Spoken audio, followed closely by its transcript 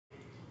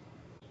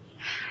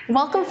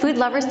Welcome food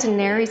lovers to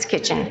Nary's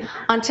Kitchen.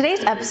 On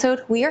today's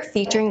episode, we are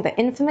featuring the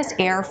infamous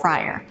air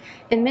fryer.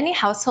 In many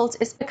households,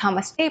 it's become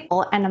a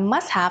staple and a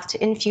must-have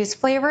to infuse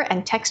flavor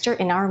and texture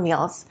in our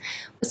meals.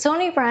 With so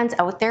many brands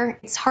out there,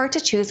 it's hard to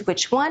choose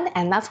which one,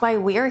 and that's why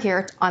we are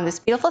here on this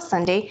beautiful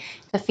Sunday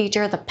to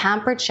feature the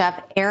Pampered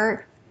Chef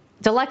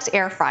Deluxe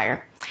Air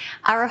Fryer.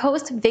 Our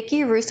host,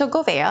 Vikki Russo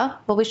Gouveia,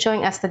 will be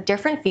showing us the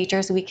different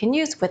features we can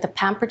use with the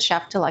Pampered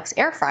Chef Deluxe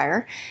Air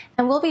Fryer,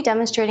 and we'll be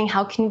demonstrating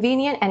how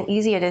convenient and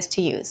easy it is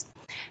to use.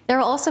 There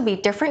will also be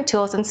different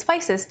tools and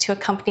spices to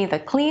accompany the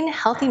clean,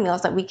 healthy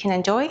meals that we can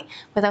enjoy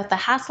without the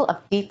hassle of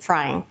deep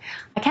frying.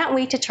 I can't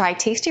wait to try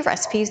tasty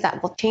recipes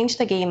that will change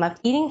the game of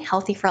eating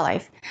healthy for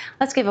life.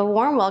 Let's give a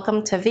warm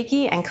welcome to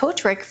Vikki and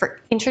Coach Rick for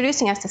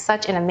introducing us to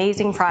such an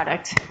amazing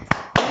product.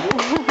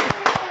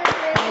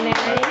 Hi,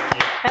 Nary.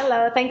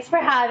 Hello, thanks for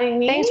having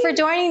me. Thanks for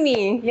joining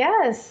me.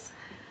 Yes.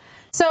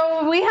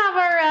 So we have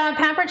our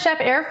Pampered Chef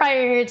Air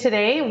Fryer here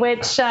today,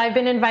 which I've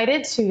been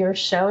invited to your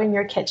show in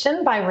your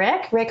kitchen by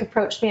Rick. Rick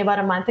approached me about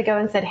a month ago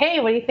and said, hey,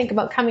 what do you think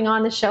about coming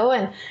on the show?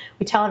 And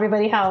we tell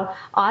everybody how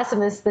awesome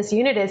this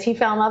unit is. He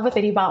fell in love with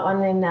it. He bought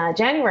one in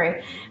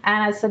January.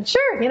 And I said,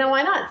 sure,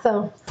 why not?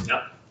 So.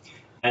 Yep.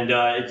 And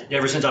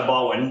ever since I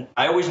bought one,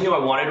 I always knew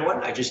I wanted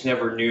one. I just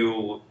never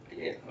knew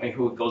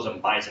who goes and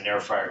buys an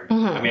air fryer.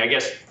 I mean, I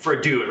guess for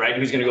a dude, right?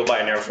 Who's going to go buy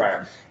an air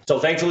fryer? So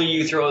thankfully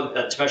you throw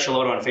that special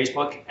out on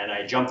Facebook, and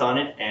I jumped on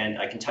it, and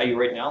I can tell you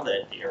right now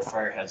that the air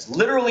fryer has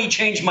literally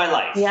changed my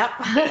life. Yep.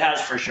 It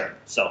has for sure.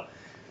 So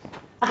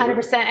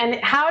 100%. And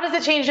how does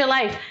it change your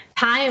life?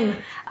 Time.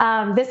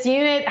 This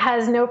unit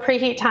has no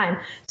preheat time.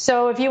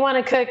 So if you want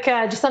to cook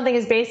just something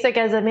as basic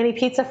as a mini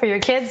pizza for your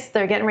kids,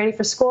 they're getting ready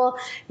for school,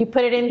 you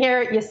put it in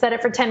here, you set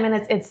it for 10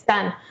 minutes, it's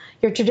done.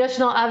 Your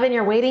traditional oven,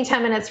 you're waiting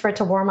 10 minutes for it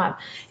to warm up.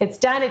 It's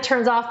done, it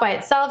turns off by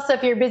itself. So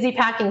if you're busy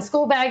packing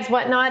school bags,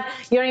 whatnot,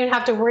 you don't even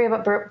have to worry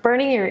about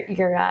burning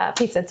your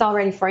pizza. It's all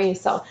ready for you.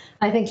 So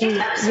I think you'd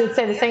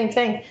say the same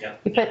thing. Yeah.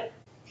 You put.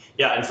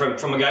 Yeah, and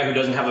from a guy who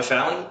doesn't have a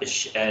family,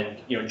 and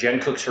Jen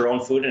cooks her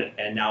own food,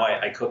 and now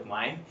I cook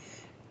mine.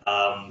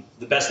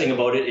 The best thing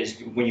about it is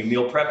when you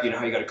meal prep, you know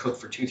how you got to cook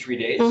for 2-3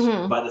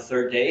 days. By the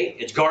third day,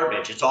 it's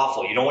garbage. It's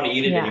awful. You don't want to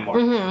eat it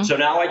anymore. So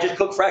now I just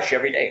cook fresh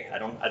every day. I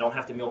don't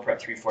have to meal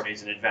prep 3-4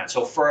 days in advance.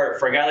 So for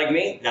a guy like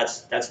me,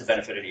 that's the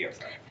benefit of the air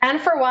fryer.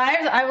 And for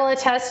wives, I will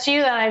attest to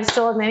you that I've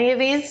sold many of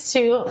these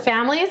to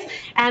families,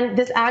 and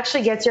this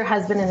actually gets your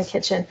husband in the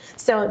kitchen.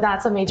 So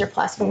that's a major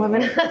plus for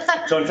women.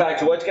 So in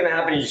fact, what's going to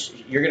happen is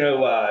you're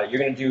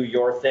gonna do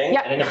your thing,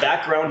 and in the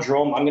background,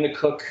 Jerome, I'm going to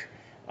cook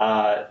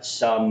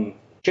some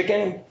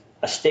chicken,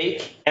 a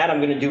steak, and I'm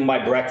going to do my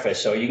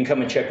breakfast. So you can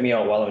come and check me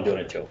out while I'm doing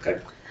it too. Okay.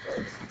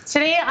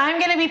 Today I'm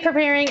going to be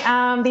preparing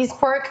these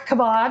pork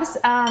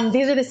kebabs.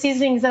 These are the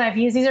seasonings that I've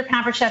used. These are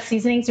Pampered Chef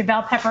seasonings: your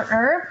bell pepper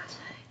herb,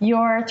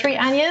 your 3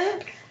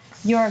 onion,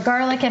 your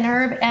garlic and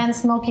herb, and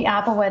smoky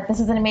applewood. This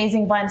is an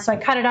amazing blend. So I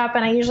cut it up,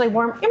 and I usually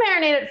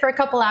marinate it for a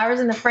couple hours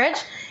in the fridge,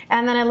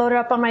 and then I load it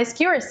up on my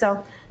skewers.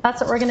 So that's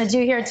what we're going to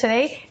do here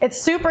today.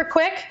 It's super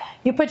quick.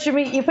 You put your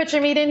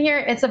meat in here.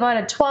 It's about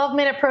a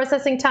 12-minute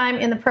processing time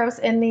in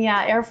the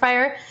air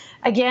fryer.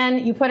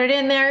 Again, you put it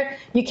in there.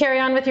 You carry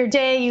on with your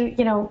day. I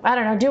don't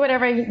know, do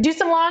whatever. Do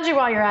some laundry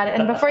while you're at it,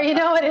 and before you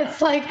know it,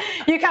 it's like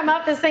you come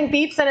up, this thing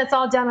beeps, and it's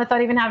all done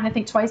without even having to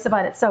think twice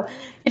about it. So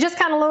you just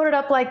kind of load it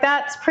up like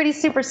that. It's pretty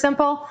super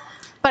simple.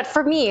 But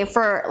for me,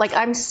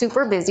 I'm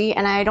super busy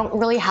and I don't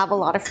really have a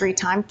lot of free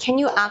time. Can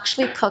you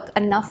actually cook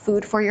enough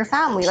food for your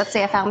family? Let's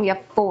say a family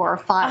of 4 or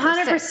 5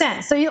 or 6.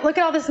 100%. So you look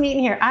at all this meat in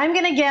here. I'm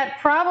going to get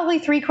probably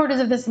 3/4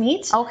 of this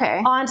meat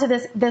onto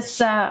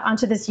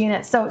this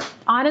unit. So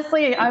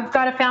honestly, I've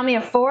got a family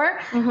of 4.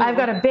 I've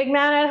got a big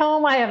man at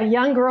home. I have a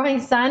young growing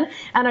son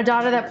and a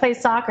daughter that plays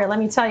soccer. Let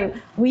me tell you,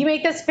 we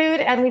make this food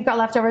and we've got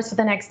leftovers for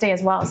the next day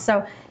as well.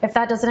 So if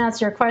that doesn't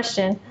answer your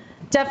question,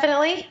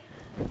 definitely.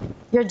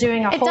 You're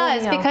doing a whole meal.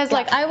 It does, because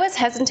I was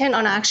hesitant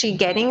on actually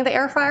getting the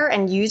air fryer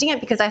and using it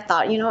because I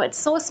thought, it's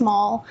so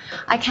small.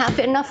 I can't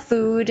fit enough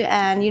food,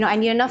 and I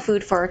need enough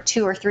food for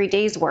 2 or 3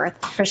 days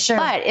worth. For sure.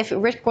 But if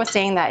Rick was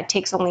saying that it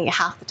takes only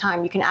half the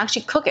time, you can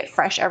actually cook it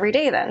fresh every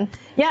day then.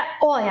 Yeah.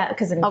 Well, yeah,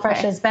 because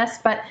fresh is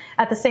best. But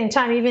at the same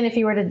time, even if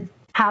you were to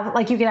have,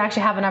 you could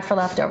actually have enough for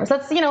leftovers.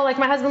 That's,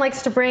 my husband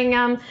likes to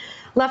bring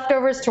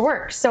leftovers to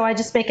work, so I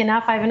just make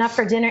enough. I have enough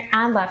for dinner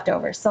and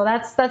leftovers. So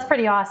that's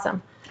pretty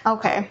awesome.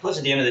 Okay. Plus,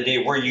 at the end of the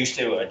day, we're used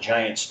to a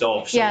giant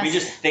stove, so we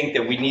just think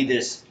that we need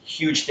this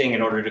huge thing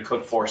in order to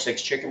cook 4 or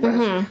 6 chicken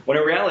breasts. When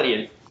in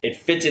reality, it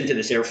fits into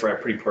this air fryer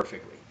pretty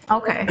perfectly.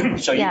 Okay.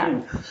 So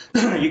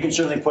you can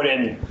certainly put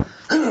in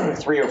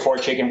 3 or 4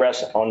 chicken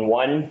breasts on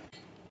one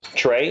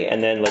tray,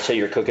 and then let's say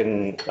you're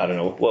cooking, I don't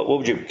know, what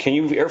would you? Can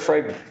you air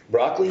fry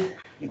broccoli?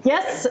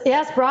 Yes,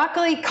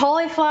 broccoli,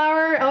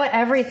 cauliflower,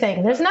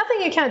 everything. There's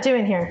nothing you can't do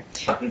in here.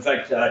 In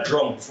fact,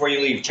 Jerome, before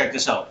you leave, check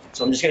this out.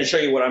 So I'm just going to show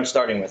you what I'm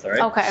starting with, all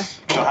right? Okay.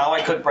 So how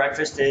I cook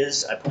breakfast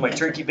is I put my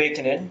turkey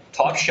bacon in,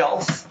 top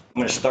shelf. I'm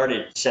going to start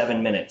at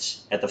 7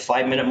 minutes. At the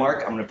 5-minute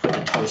mark, I'm going to put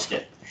the toast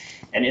in.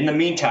 And in the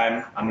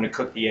meantime, I'm going to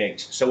cook the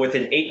eggs. So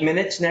within 8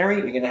 minutes, Neri,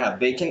 you're going to have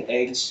bacon,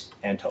 eggs,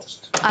 and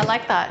toast. I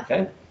like that.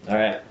 Okay? All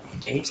right.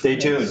 Stay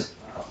tuned.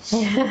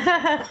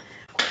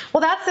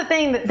 Well, that's the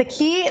thing. The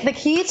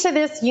key to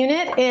this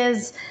unit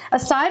is,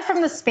 aside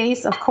from the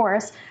space, of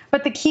course,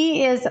 but the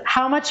key is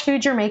how much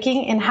food you're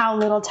making in how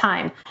little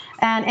time.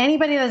 And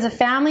anybody that has a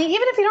family,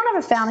 even if you don't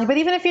have a family, but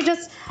even if you're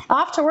just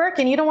off to work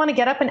and you don't want to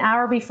get up an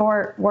hour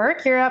before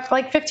work, you're up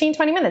like 15,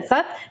 20 minutes.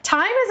 That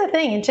time is a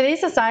thing. In today's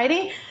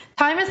society,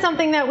 time is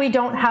something that we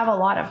don't have a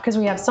lot of because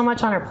we have so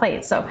much on our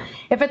plate. So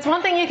if it's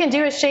one thing you can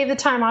do is shave the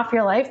time off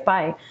your life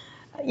by,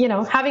 you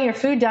know, having your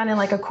food done in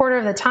like a quarter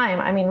of the time,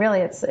 I mean,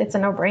 really, it's a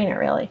no-brainer,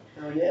 really.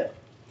 Oh, yeah.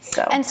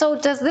 So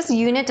does this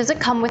unit, does it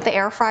come with the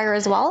air fryer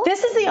as well?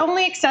 This is the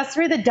only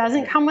accessory that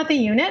doesn't come with the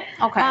unit.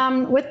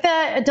 Okay. With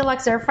the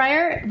Deluxe air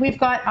fryer, we've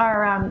got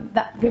our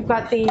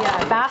the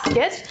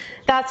basket.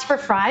 That's for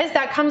fries.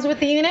 That comes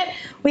with the unit.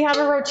 We have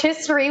a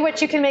rotisserie,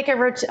 which you can make a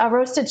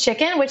roasted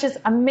chicken, which is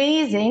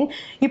amazing.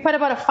 You put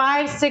about a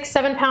 5, 6,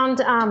 7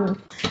 pound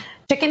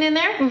chicken in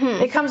there.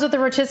 Mm-hmm. It comes with the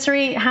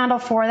rotisserie handle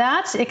for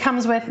that. It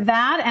comes with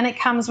that, and it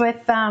comes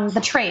with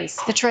the trays.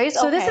 The trays?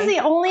 So okay. this is the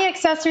only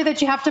accessory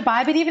that you have to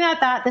buy, but even at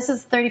that, this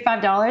is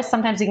 $35.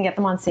 Sometimes you can get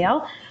them on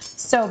sale.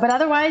 So, but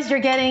otherwise, you're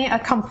getting a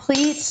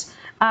complete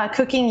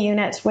cooking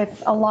unit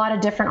with a lot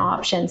of different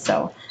options.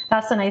 So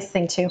that's a nice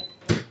thing too.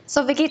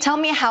 So Vikki, tell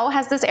me, how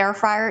has this air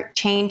fryer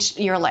changed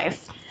your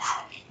life?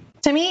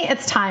 To me,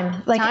 it's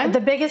time. Like Time?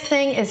 the biggest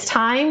thing is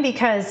time,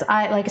 because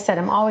like I said,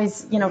 I'm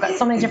always, got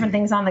so many different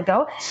things on the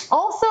go.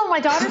 Also, my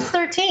daughter's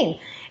 13.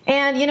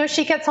 And,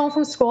 she gets home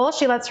from school.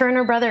 She lets her and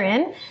her brother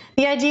in.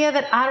 The idea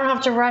that I don't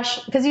have to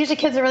rush, because usually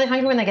kids are really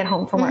hungry when they get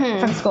home from work,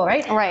 from school,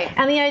 right? Right.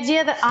 And the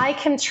idea that I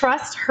can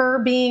trust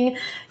her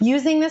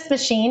using this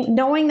machine,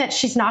 knowing that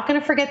she's not going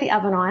to forget the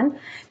oven on,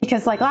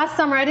 because like last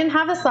summer, I didn't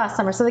have this last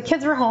summer. So the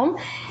kids were home,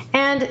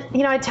 and,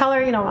 I tell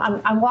her,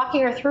 I'm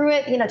walking her through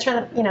it,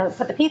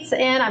 put the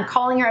pizza in, I'm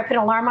calling her, I put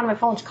an alarm on my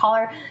phone to call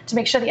her to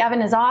make sure the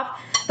oven is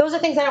off. Those are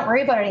things I don't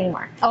worry about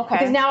anymore. Okay.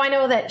 Because now I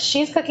know that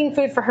she's cooking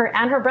food for her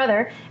and her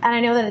brother, and I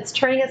know that it's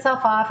turning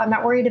itself off. I'm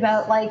not worried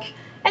about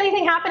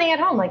anything happening at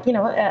home,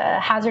 a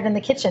hazard in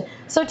the kitchen.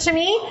 So to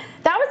me,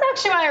 that was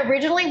actually why I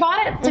originally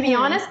bought it, to be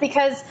honest,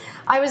 because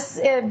I was,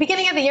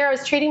 beginning of the year, I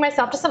was treating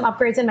myself to some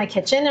upgrades in my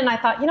kitchen, and I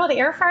thought, the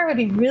air fryer would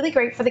be really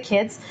great for the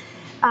kids.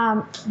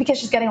 Because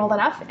she's getting old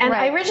enough. And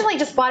right. I originally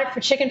just bought it for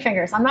chicken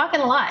fingers. I'm not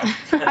going to lie.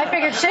 I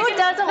figured chicken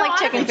doesn't like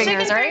chicken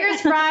fingers, right? Chicken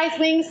fingers, fries,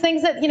 wings,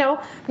 things that,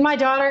 my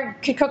daughter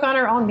could cook on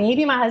her own,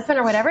 maybe my husband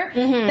or whatever.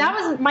 That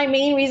was my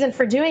main reason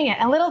for doing it.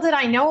 And little did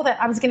I know that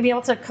I was going to be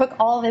able to cook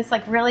all this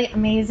really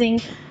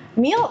amazing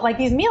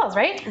these meals,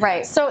 right?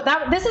 Right. So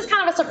this is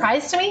kind of a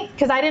surprise to me,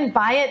 because I didn't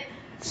buy it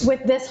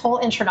with this whole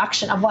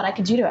introduction of what I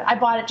could do to it. I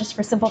bought it just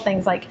for simple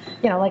things like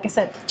I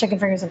said, chicken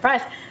fingers and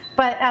fries.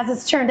 But as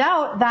it's turned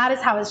out, that is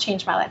how it's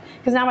changed my life.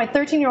 Because now my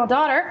 13-year-old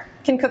daughter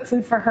can cook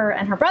food for her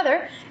and her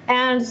brother,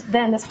 and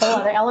then this whole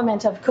other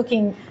element of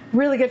cooking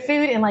really good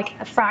food in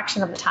a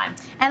fraction of the time.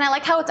 And I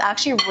like how it's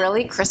actually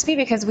really crispy,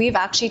 because we've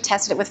actually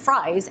tested it with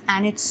fries,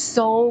 and it's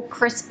so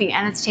crispy,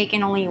 and it's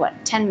taken only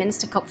 10 minutes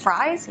to cook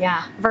fries?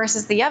 Yeah.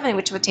 Versus the oven,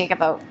 which would take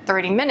about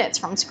 30 minutes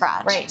from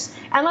scratch. Right.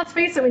 And let's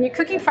face it, when you're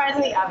cooking fries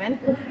in the oven,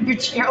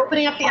 you're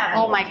opening up the oven.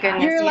 Oh my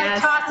goodness, You're yes.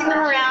 tossing them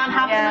around,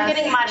 half of them are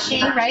getting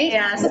mushy, right?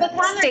 Yes. So by the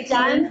time they're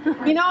done,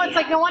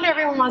 it's no wonder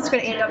everyone wants to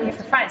go to A&W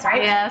for fries,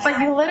 right? Yes. But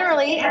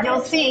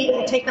you'll see,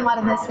 you take them out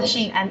of this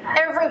machine, and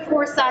every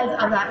 4 sides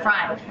of that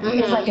fry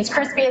is as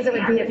crispy as it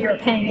would be if you were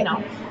paying,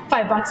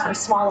 $5 for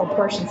small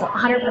portions, so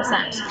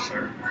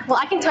 100%. Well,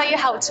 I can tell you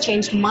how it's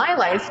changed my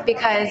life,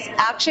 because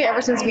actually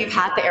ever since we've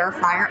had the air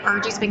fryer,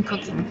 Archie's been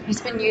cooking.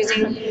 He's been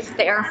using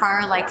the air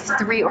fryer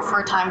 3 or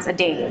 4 times a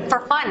day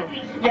for fun.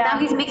 And now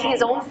he's making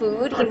his own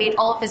food. He made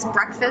all of his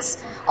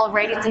breakfast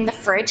already. It's in the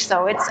fridge,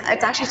 so it's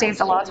actually saved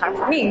a lot of time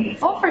for me.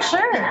 Oh, for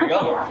sure. There you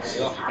go.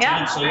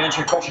 Yeah. So you answer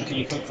your question, can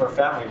you cook for a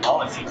family?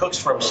 Well, if he cooks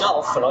for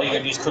himself and all you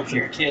gotta do is cook for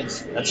your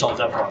kids, that solves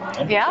that problem,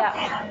 right?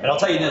 Yeah. And I'll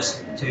tell you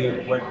this,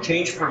 too, what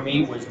changed for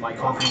me was my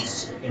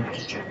confidence in the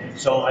kitchen.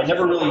 So I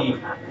never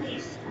really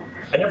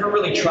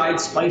tried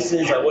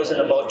spices. I wasn't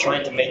about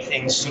trying to make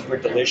things super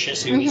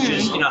delicious. It was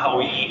just, how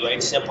we eat,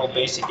 right? Simple,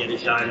 basic, get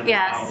it done.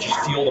 Yes. Just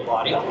fuel the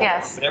body.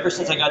 Yes. But ever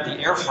since I got the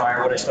air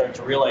fryer, what I started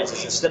to realize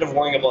is instead of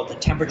worrying about the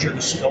temperature of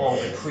the stove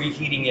and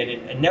preheating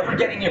it and never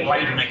getting it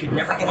right, and I could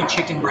never get a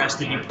chicken breast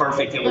to be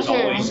perfect, it was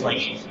always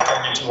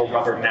turned into a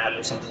rubber mat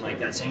or something like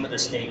that. Same with the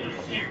steak.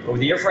 But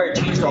with the air fryer, it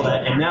changed all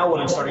that. And now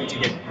what I'm starting to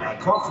get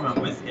confident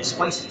with is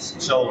spices.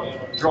 So,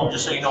 Jerome,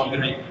 just so you know,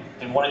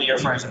 in one of the air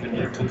fryers, I'm going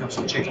to cook up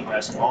some chicken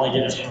breast. And all I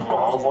did is put a little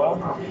olive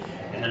oil,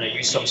 and then I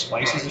use some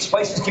spices. And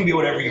spices can be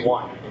whatever you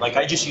want.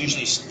 I just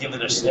usually give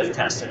it a sniff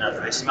test, and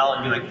if I smell it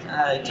and be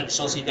I can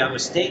associate that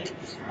with steak,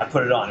 I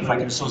put it on. If I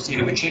can associate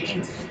it with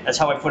chicken, that's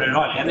how I put it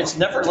on. And it's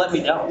never let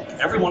me down.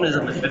 Every one of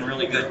them has been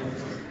really good.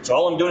 So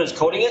all I'm doing is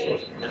coating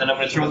it, and then I'm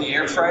going to throw in the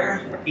air fryer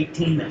for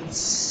 18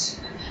 minutes.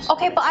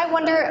 Okay, but I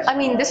wonder,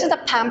 this is a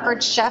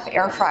Pampered Chef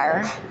air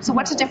fryer. So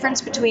what's the difference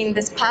between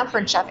this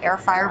Pampered Chef air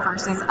fryer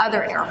versus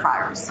other air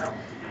fryers?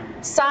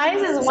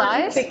 Size is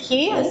one of the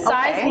key.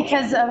 Size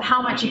because of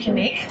how much you can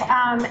make,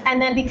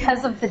 and then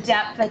because of the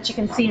depth that you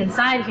can see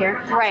inside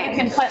here. Right. You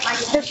can put like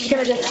this is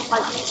gonna just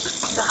like.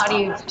 So how do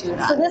you do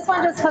that? So this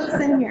one just hooks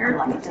in here.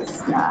 Let me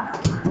just.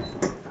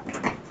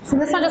 So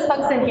this one just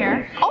hooks in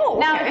here. Oh,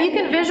 Now okay. you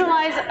can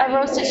visualize a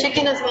roasted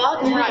chicken as well,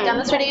 because we're not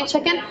demonstrating a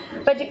chicken.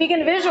 But if you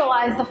can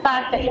visualize the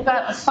fact that you've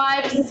got a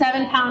 5 to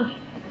 7 pound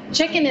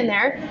chicken in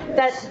there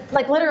that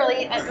like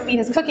literally I mean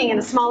is cooking in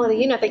a small little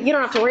unit that you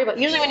don't have to worry about.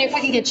 Usually when you're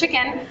cooking a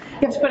chicken,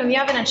 you have to put it in the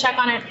oven and check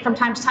on it from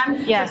time to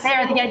time. Yes.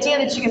 There, the idea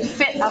that you can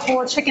fit a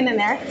whole chicken in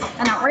there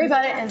and not worry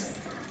about it is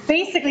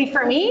basically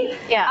for me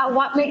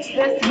what makes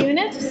this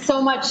unit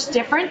so much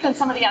different than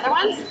some of the other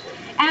ones.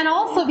 And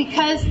also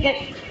because it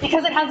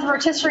has a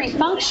rotisserie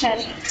function,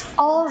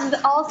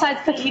 all sides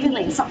cook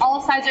evenly. So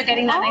all sides are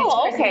getting that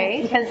nice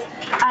crispy. Because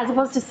as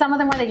opposed to some of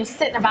them where they just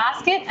sit in a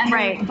basket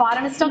and the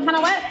bottom is still kind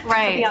of wet,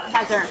 but the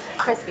outsides are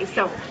crispy.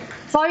 So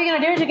all you're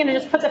gonna do is you're gonna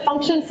just put the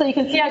functions so you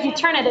can see as you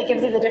turn it, it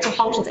gives you the different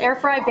functions. Air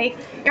fry, bake.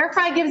 Air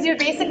fry gives you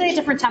basically a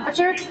different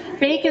temperature.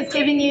 Bake is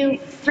giving you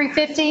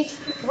 350.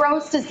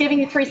 Roast is giving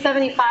you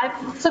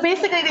 375. So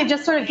basically they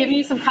just sort of give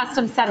you some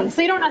custom settings.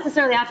 So you don't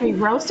necessarily have to be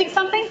roasting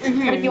something,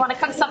 but if you want to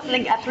cook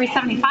something at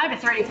 375,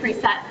 it's already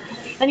preset.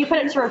 Then you put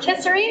it to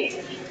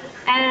rotisserie,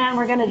 and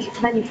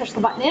then you push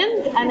the button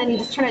in, and then you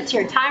just turn it to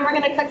your time. We're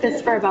gonna cook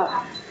this for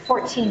about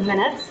 14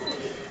 minutes.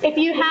 If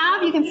you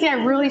can see I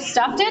really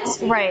stuffed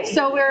it. Right.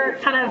 So we're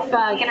kind of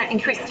going to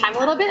increase the time a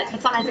little bit,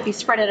 but sometimes if you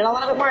spread it out a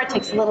little bit more, it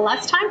takes a little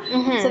less time.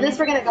 So this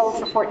we're going to go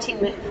for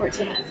 14 minutes.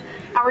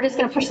 And we're just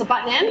going to push the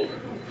button in.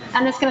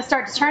 I'm just going to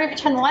start to turn it. If you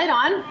turn the light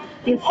on,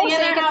 you can see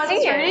how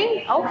it's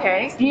turning.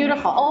 Okay. It's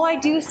beautiful. Oh, I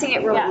do see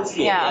it really.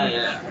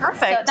 Yeah.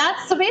 Perfect.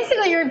 So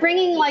basically you're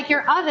bringing like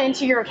your oven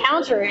to your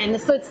counter, and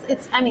so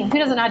it's I mean, who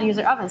doesn't know how to use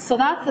their oven? So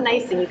that's the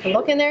nice thing. You can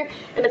look in there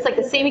and it's like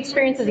the same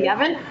experience as the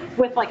oven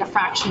with like a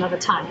fraction of the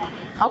time.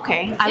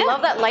 Okay. I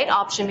love that light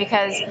option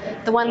because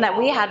the one that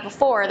we had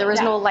before, there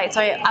was no light.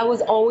 So I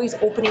was always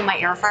opening my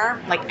air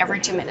fryer like every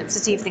 2 minutes to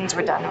see if things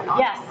were done or not.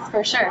 Yes,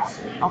 for sure.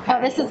 Okay.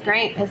 Oh, this is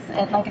great.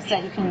 Like I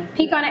said, you can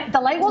peek on it.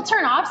 The light will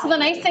turn off. So the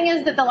nice thing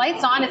is that the light's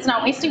on. It's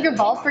not wasting your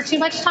bulb for too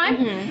much time.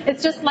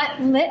 It's just lit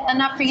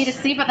enough for you to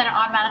see, but then it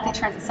automatically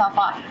turns itself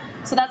off.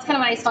 So that's kind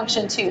of a nice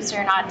function too, so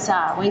you're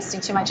not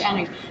wasting too much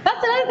energy.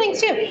 That's another thing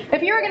too.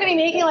 If you were going to be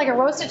making like a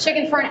roasted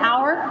chicken for an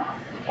hour,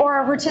 or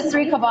a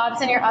rotisserie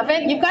kebabs in your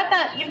oven, you've got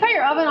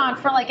your oven on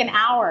for like an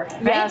hour,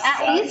 right?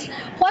 At least,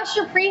 plus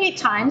your preheat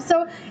time.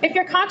 So if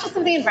you're conscious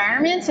of the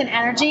environment and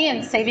energy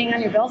and saving on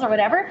your bills or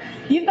whatever,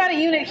 you've got a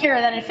unit here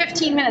that in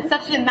 15 minutes,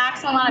 that's the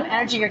maximum amount of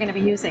energy you're going to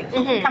be using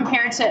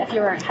compared to if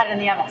you were had it in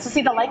the oven. So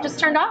see, the light just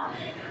turned off.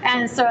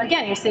 And so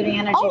again, you're saving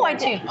energy. Oh, I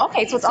do.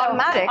 Okay, so it's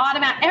automatic.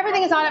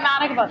 Everything is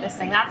automatic about this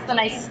thing. That's the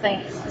nicest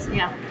thing.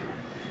 Yeah.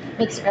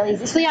 Makes it really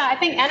easy. So yeah, I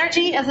think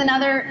energy is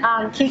another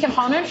key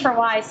component for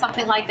why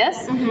something like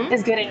this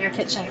is good in your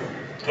kitchen.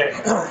 Okay,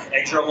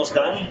 eggs are almost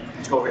done.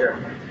 Let's go over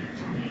here.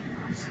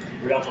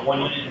 We're down to 1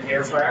 minute in the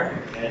air fryer,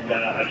 and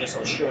I guess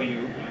I'll show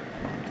you.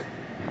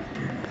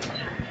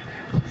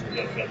 So we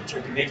got the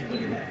turkey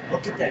bacon.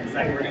 Look at that. In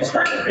fact, we're going to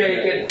start the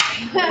bacon.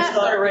 We're going to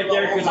start it right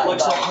there because it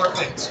looks so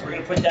perfect. We're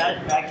going to put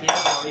that back in.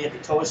 Now we get the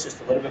toast just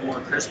a little bit more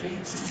crispy.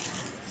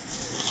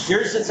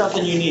 Here's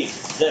something you need.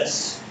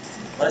 This.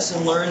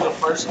 Lesson learned the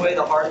first way,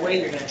 the hard way.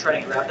 You're going to try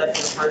and grab that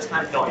for the first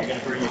time. No, you're going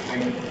to burn your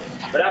finger.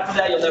 But after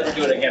that, you'll never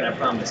do it again, I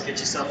promise. Get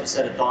yourself a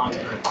set of tongs,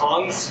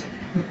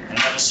 and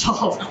that'll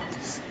solve.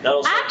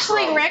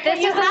 Actually, Rick,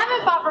 what you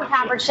haven't bought from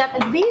Pamper Chef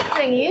is these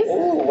thingies.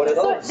 Ooh, what are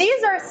those? So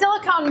these are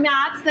silicone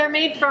mats. They're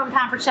made from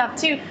Pamper Chef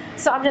too.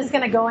 So I'm just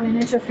going to go in and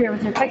interfere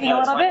with your cooking a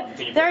little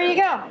bit. There you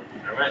go.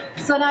 All right.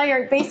 So now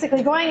you're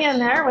basically going in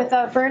there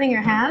without burning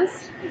your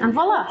hands, and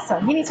voila. So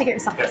you need to get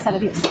yourself a set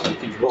of these. You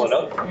can roll it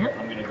up. I'm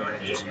going to go ahead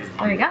and just use them.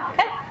 There you go.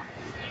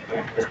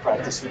 Okay. Let's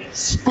practice with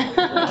this.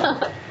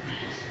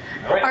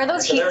 Are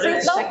those heat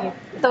sinks though?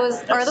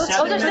 Those are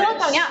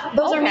silicone, yeah.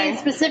 Those are made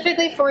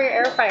specifically for your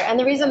air fryer. And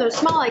the reason they're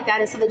small like that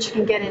is so that you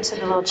can get into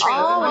the little tray.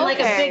 Oh, like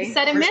a big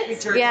set of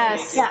mitts.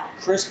 Yes. Yeah.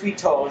 Crispy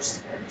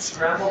toast,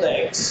 scrambled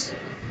eggs.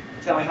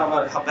 Tell me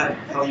how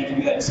you can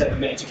do that in 7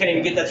 minutes. You can't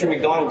even get that through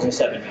McDonald's in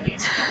 7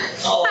 minutes.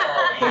 Oh,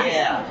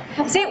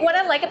 yeah. See, what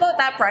I like about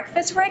that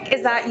breakfast, Rick,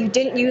 is that you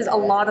didn't use a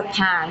lot of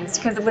pans.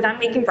 Because when I'm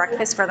making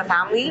breakfast for the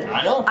family,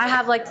 I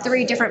have like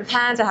 3 different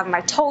pans. I have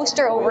my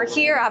toaster over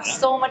here. I have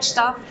so much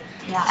stuff.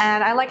 Yeah.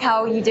 And I like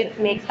how you didn't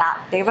make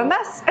that big of a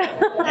mess.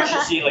 You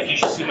should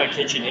see my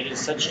kitchen. It is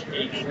such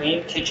a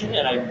clean kitchen,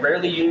 and I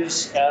rarely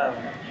use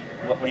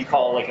what do you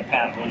call like a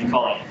pan? What do you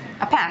call it?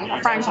 A pan,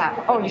 a frying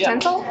pan. Oh,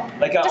 utensil?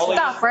 Like just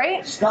stuff,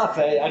 right? Stuff.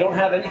 I don't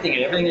have anything in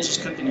it. Everything is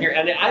just cooked in here.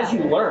 And as you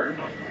learn,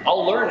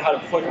 I'll learn how to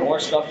put more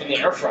stuff in the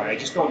air fryer. I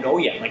just don't know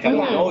yet. Like I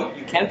don't know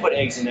you can put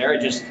eggs in there. I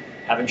just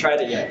haven't tried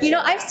it yet. You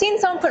know, I've seen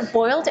someone put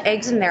boiled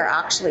eggs in there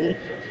actually,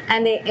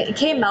 and it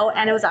came out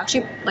and it was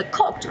actually like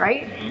cooked,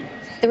 right?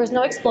 There was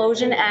no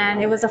explosion,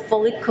 and it was a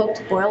fully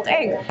cooked boiled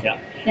egg. Yeah.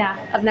 Yeah.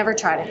 I've never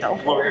tried it though.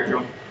 Come over here,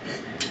 Drew.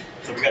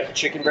 So we got the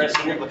chicken breasts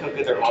in here. Look how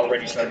good they're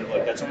already starting to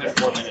look. That's only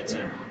 4 minutes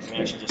in. We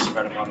actually just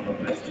spread them out a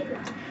little bit.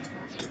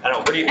 I don't know.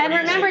 What do you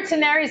remember to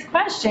Neri's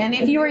question,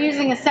 if you were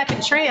using a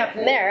second tray up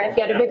in there, if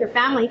you had a bigger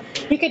family,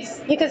 you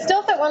could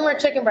still fit one more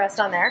chicken breast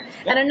on there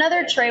and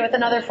another tray with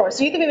another 4.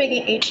 So you could be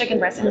making 8 chicken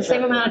breasts in the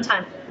same amount of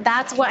time.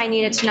 That's what I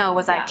needed to know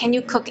was that can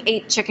you cook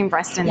 8 chicken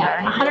breasts in there?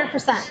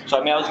 100%. So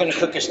I mean, I was going to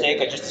cook a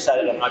steak. I just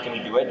decided I'm not going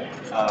to do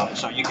it.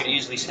 So you could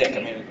easily stick.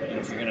 I mean,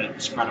 if you're going to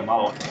spread them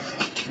out,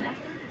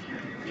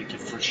 you could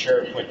for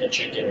sure put the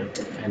chicken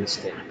and the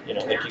steak. You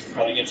know, like you could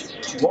probably get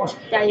 2 more.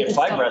 Yeah, you get could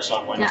 5 still- breasts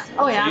on one. Yeah.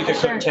 Oh, yeah, So you could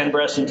for cook sure. 10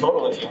 breasts in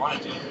total if you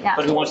wanted to. Yeah.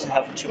 But who wants to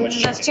have too much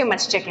chicken? That's too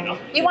much chicken.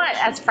 You want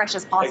it as fresh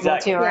as possible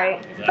Exactly. too,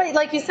 right? But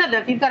like you said,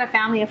 if you've got a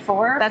family of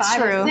 4, That's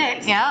 5, true. or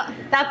 6, Yeah.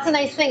 that's a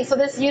nice thing. So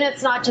this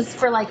unit's not just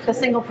for like the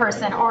single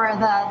person or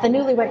the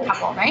newlywed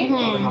couple, right?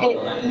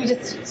 You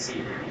just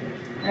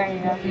there you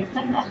go.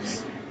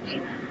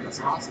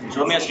 So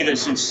let me ask you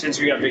this, since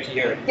we got Vikki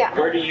here. Yeah.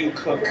 Where do you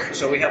cook?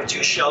 So we have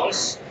 2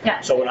 shelves.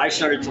 Yeah. So what I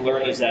started to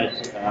learn is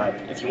that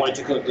if you wanted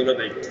to cook a little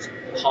bit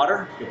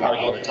hotter, you'll probably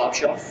go to the top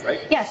shelf, right?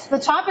 Yes, the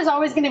top is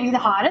always going to be the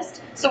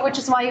hottest, so which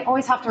is why you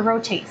always have to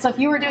rotate. So if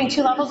you were doing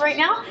 2 levels right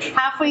now,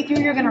 halfway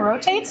through you're going to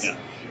rotate,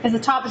 because the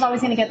top is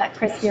always going to get that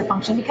crispier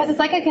function, because it's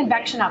like a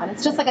convection oven.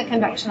 It's just like a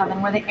convection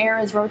oven where the air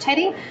is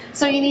rotating.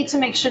 So you need to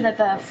make sure that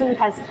the food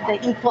has the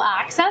equal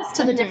access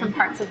to the different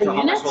parts of the So how am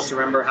I unit. supposed to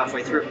remember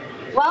halfway through?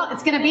 Well,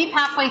 it's going to beep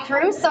halfway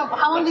through. So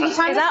how long did you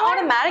time Is it that for?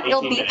 automatic?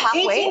 It'll 18 beep minutes.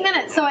 halfway. 18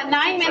 minutes. So at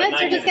 9 minutes,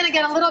 9 you're just going to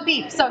get a little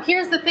beep. So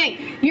here's the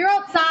thing. You're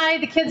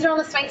outside, the kids are on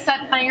the swing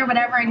set playing or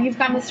whatever, and you've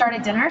come to start a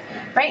dinner,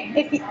 right?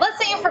 If you,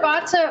 let's say you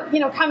forgot to,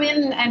 come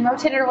in and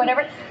rotate it or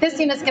whatever, this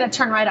unit's going to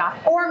turn right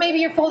off. Or maybe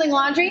you're folding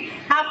laundry,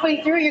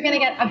 halfway through, you're going to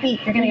get a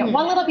beep. You're going to get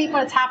one little beep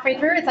when it's halfway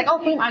through. It's like, oh,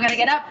 boom, I got to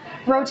get up,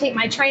 rotate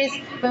my trays,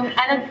 boom. And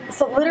then,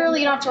 so literally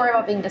you don't have to worry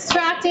about being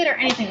distracted or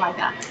anything like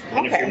that.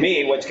 And if you're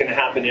me, what's going to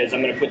happen is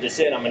I'm going to put this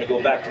in, I'm going to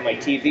go back to my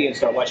TV and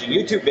start watching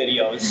YouTube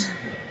videos,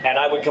 and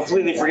I would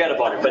completely forget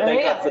about it, but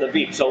thank God for the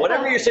beep. So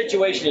whatever your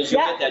situation is,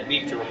 you'll get that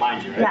beep to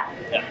remind you, right?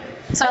 Yeah.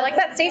 So I like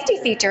that safety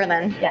feature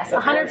then. Yes,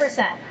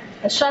 100%.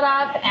 The shut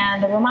off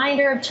and the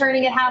reminder of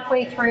turning it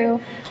halfway through.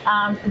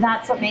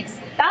 That's what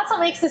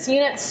makes this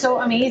unit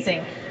so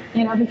amazing.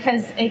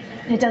 Because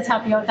it does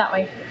help you out that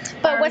way.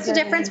 But what's the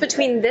difference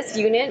between this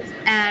unit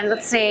and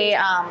let's say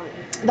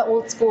the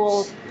old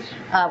school,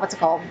 what's it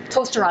called?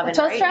 Toaster oven.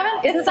 Toaster oven?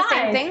 Is it the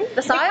same thing?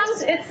 The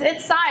size?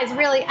 It's size,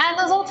 really. And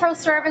those old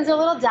toaster ovens are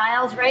little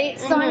dials, right?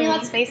 So, I mean,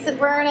 let's face it,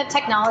 we're in a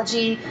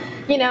technology,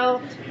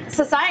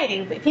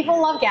 society.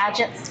 People love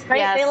gadgets, right?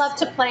 Yes. They love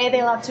to play.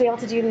 They love to be able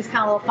to do these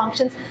kind of little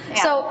functions.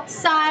 Yeah. So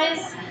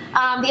size,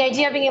 the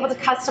idea of being able to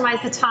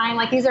customize the time,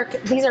 like these are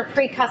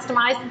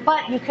pre-customized,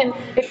 but you can,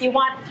 if you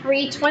want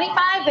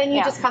 325, then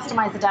you just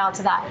customize the dial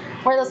to that.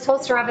 Where those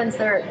toaster ovens,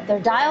 they're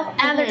dials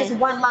and they're just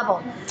one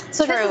level.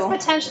 So this is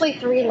potentially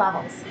 3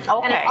 levels.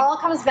 Okay. And it all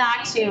comes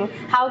back to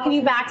how can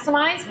you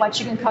maximize what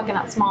you can cook in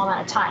that small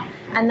amount of time.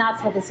 And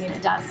that's what this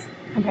unit does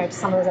compared to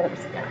some of those others.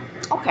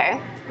 Okay.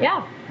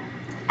 Yeah.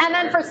 And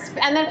then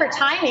for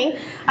timing,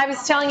 I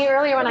was telling you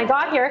earlier when I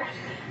got here,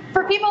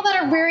 for people that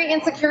are very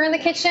insecure in the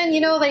kitchen,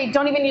 they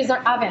don't even use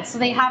their oven. So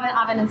they have an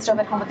oven and stove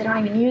at home, but they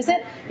don't even use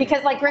it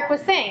because, like Rick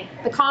was saying,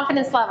 the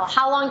confidence level.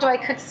 How long do I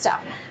cook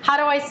stuff? How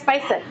do I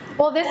spice it?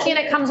 Well, this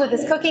unit comes with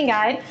this cooking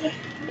guide.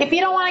 If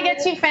you don't want to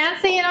get too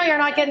fancy, you're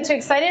not getting too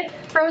excited,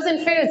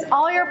 frozen foods,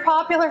 all your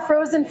popular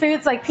frozen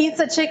foods like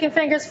pizza, chicken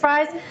fingers,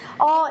 fries,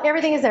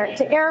 everything is there.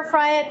 To air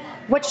fry it,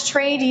 which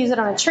tray, do you use it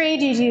on a tray,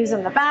 do you use it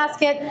in the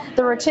basket,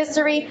 the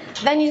rotisserie,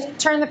 then you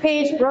turn the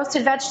page,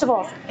 roasted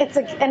vegetables. It's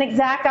an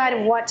exact guide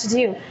of what to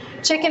do.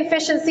 Chicken,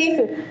 fish, and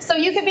seafood. So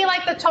you could be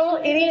like the total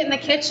idiot in the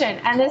kitchen.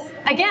 And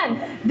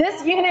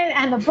this unit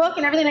and the book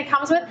and everything that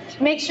comes with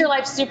makes your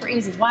life super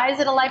easy. Why is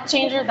it a life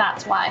changer?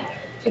 That's why.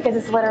 Because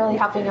it's literally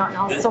helping you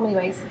out in so many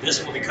ways.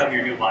 This will become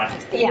your new Bible.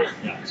 Yeah.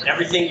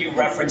 Everything you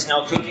reference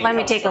now cooking. Let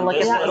me take a look at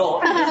this that. little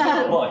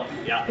book.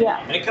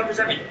 Yeah. And it covers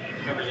everything.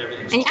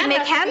 And you can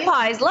make hand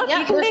pies. Look, Yeah,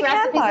 you can there's make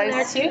hand recipes in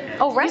pies. there too.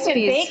 Oh, recipes.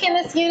 You can bake in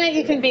this unit.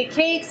 You can bake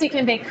cakes. You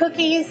can bake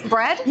cookies.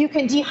 Bread? You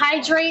can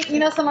dehydrate.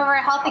 Some of our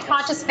healthy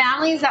conscious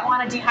families that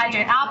want to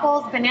dehydrate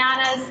apples,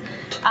 bananas.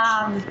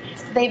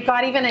 They've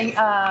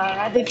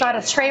got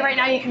a tray right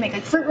now. You can make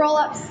like fruit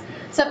roll-ups.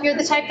 So if you're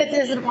the type that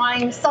isn't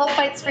wanting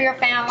sulfites for your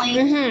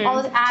family,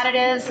 all those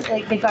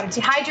additives, they've got a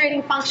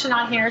dehydrating function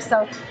on here.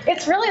 So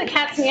it's really the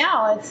cat's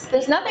meow.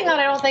 There's nothing that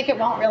I don't think it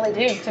won't really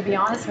do, to be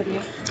honest with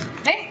you.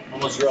 Okay?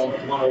 Almost drilled.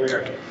 Come on over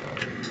here.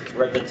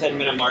 We're at the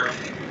 10-minute mark.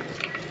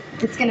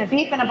 It's going to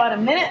beep in about a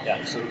minute.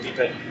 Yeah, so beep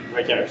it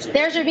right there. So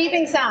There's your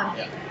beeping sound.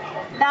 Yeah.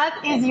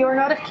 That is your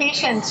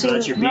notification that's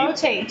to your beep.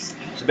 rotate.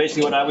 So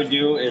basically what I would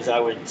do is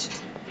how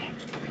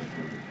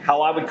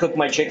I would cook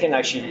my chicken,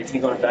 actually, if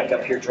you're going back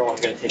up here, Joel,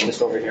 I'm going to take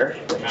this over here.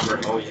 Remember,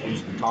 always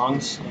use the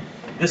tongs.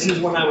 This is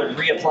when I would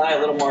reapply a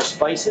little more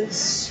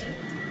spices,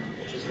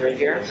 which is right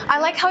here. I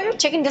like how your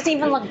chicken doesn't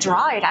even look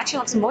dry. It actually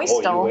looks moist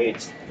Oh, though. you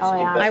wait. Oh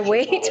yeah, I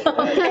wait.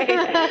 Okay.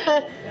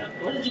 Yeah.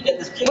 Where did you get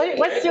this chicken?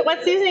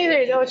 What seasoning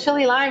is there? Oh,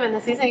 chili lime and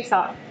the seasoning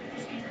salt.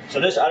 So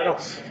this, I don't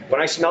know,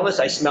 when I smell this,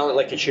 I smell it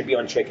like it should be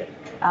on chicken.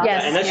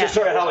 Yes. And that's just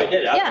sort of how I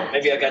did it. Yeah.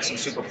 Maybe I got some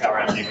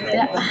superpower, I don't even know.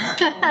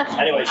 Yeah.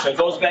 Anyway, so it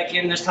goes back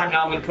in this time.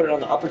 Now I'm going to put it on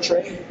the upper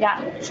tray. Yeah.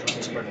 So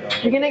let's put it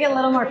on. You're gonna get a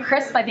little more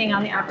crisp by being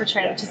on the upper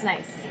tray, which is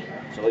nice.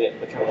 So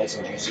look how nice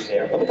and juicy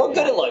there. But look how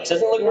good it looks.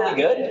 Doesn't it look really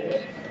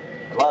good?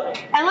 I love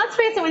it. And let's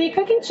face it, when you're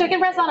cooking chicken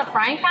breast on a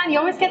frying pan, you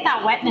always get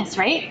that wetness,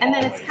 right? And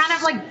then it's kind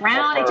of like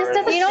brown. It just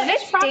doesn't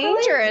finish It's properly.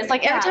 dangerous.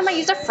 Like every time I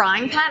use a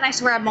frying pan, I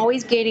swear I'm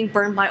always getting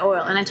burned by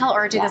oil. And I tell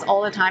RJ this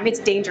all the time. It's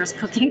dangerous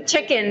cooking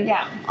chicken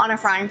on a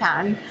frying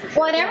pan.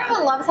 Well, and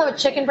everyone loves how a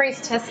chicken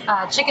breast tastes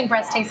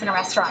in a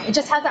restaurant. It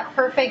just has that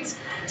perfect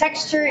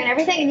texture and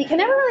everything, and you can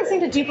never really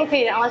seem to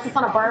duplicate it unless it's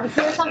on a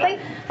barbecue or something.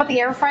 But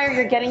the air fryer,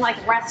 you're getting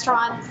like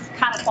restaurant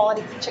kind of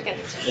quality chicken.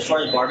 As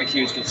far as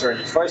barbecue is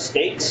concerned, as far as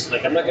steaks,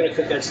 like I'm not going to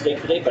cook that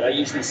steak today, but I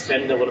usually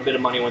spend a little bit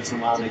of money once in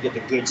a while and I get the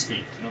good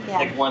steak. You know, the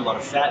thick one, a lot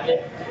of fat in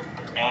it.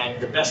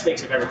 And the best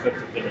steaks I've ever cooked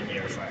have been in the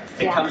air fryer.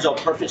 It comes out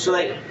perfect. So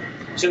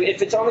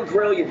if it's on the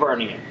grill, you're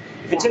burning it.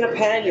 If it's in a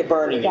pan, you're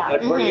burning it. You're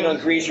burning it on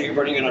grease or you're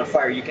burning it on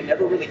fire. You can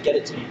never really get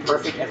it to be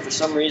perfect. And for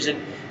some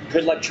reason,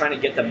 good luck trying to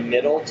get the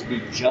middle to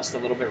be just a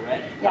little bit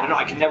red. I don't know.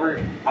 I can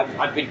never.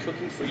 I've been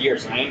cooking for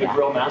years, and I am a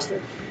grill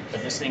master.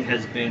 But this thing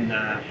has been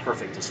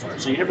perfect as far.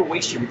 So you never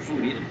waste your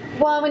food either.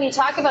 Well, when you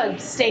talk about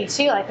steak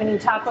too, like when you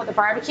talk about the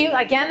barbecue,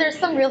 again, there's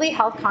some really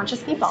health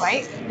conscious people,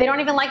 right? They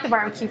don't even like the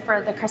barbecue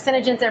for the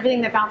carcinogens,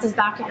 everything that bounces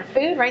back in your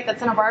food, right?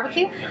 That's in a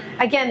barbecue.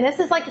 Again, this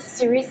is like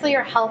seriously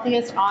your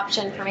healthiest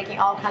option for making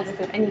all kinds of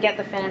food, and you get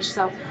the finish.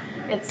 So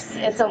it's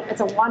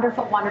a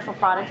wonderful, wonderful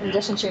product in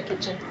addition to your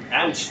kitchen.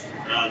 And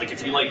like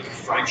if you like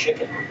fried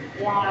chicken,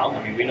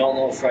 I mean, we all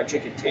know fried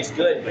chicken tastes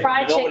good, but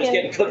Fried you know when it's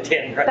chicken. getting cooked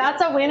in, right?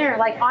 That's a winner.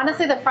 Like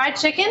honestly, the fried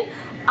chicken,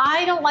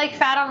 I don't like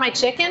fat on my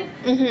chicken.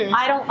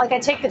 I don't like. I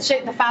take the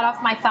fat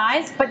off my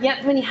thighs, but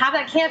yet when you have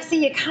that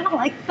KFC, you kind of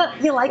like it.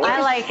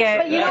 I like it.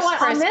 But you know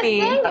what? On this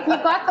Crispy. thing, if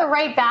you've got the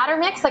right batter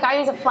mix, like I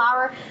use a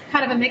flour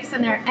kind of a mix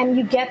in there, and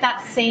you get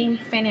that same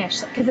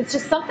finish because it's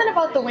just something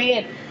about the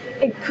way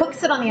it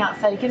cooks it on the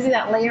outside. It gives you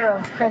that layer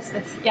of crisp.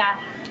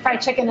 Fried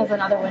chicken is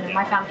another winner in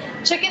my family.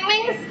 Chicken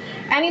wings.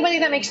 Anybody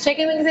that makes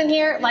chicken wings in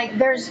here, like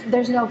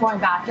there's no going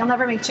back. You'll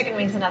never make chicken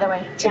wings another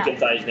way. Chicken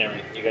thighs, never.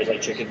 You guys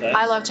like chicken thighs?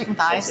 I love chicken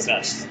thighs.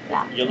 That's the best.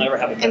 Yeah. You'll never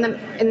have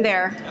a In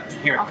there.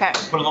 Here, Okay.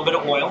 put a little bit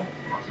of oil,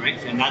 right?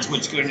 And that's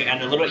what's good.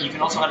 And a little. You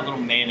can also add a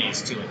little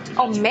mayonnaise to it.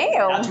 Oh,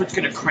 mayo. That's what's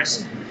going to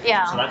crisp.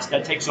 Yeah. So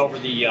that takes over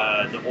the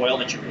oil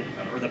that you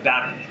or the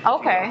batter.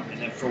 Okay. And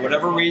then for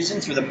whatever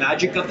reason, through the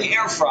magic of the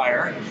air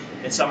fryer,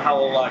 it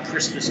somehow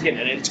crisps the skin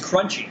and it's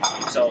crunchy.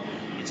 So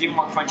it's even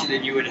more crunchy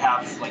than you would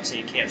have, like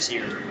say,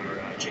 KFC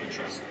or chicken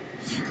strips.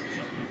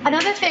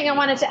 Another thing I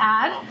wanted to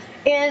add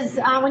is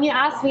when you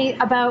asked me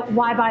about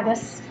why buy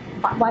this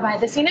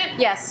unit.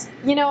 Yes.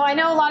 You know, I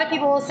know a lot of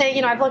people will say,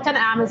 you know, I've looked on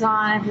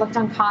Amazon, I've looked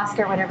on Costco,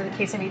 or whatever the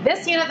case may be.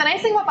 This unit, the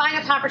nice thing about buying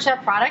a Pamper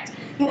Chef product,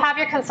 you have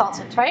your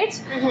consultant, right?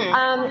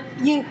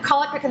 You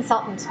call up your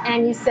consultant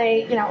and you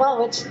say, you know,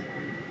 well, which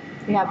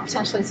we have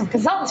potentially some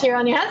consultants here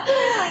on your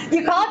hands.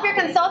 You call up your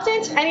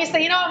consultant and you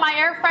say, you know what, my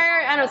air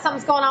fryer, I know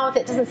something's going on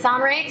with it, doesn't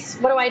sound right.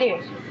 What do I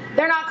do?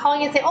 They're not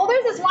calling you and say, oh,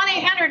 there's this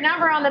 1-800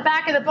 number on the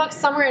back of the book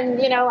somewhere in,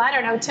 you know, I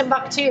don't know,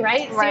 Timbuktu,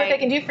 right? See what they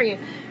can do for you.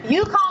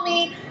 You call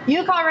me,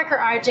 you call Rick or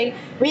RJ.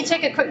 We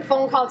take a quick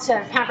phone call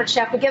to Pampered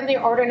Chef. We give them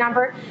the order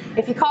number.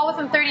 If you call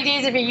within 30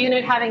 days of your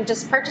unit having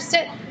just purchased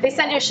it, they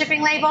send you a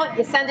shipping label.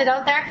 You send it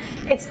out there.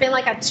 It's been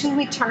like a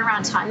 2-week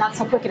turnaround time. That's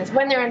how quick it is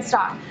when they're in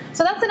stock.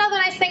 So that's another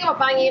nice thing about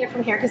buying a unit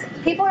from here, because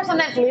people are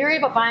sometimes leery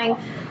about buying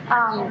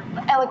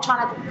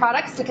electronic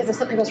products because if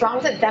something goes wrong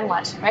with it, then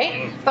what,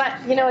 right?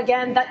 But you know,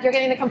 again, that you're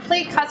getting the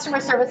complete customer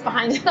service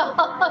behind it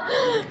all.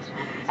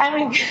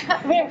 And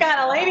we've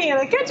got a lady in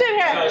the kitchen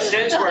here. So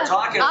since we're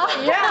talking about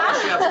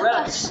Pampered Chef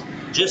reps,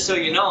 just so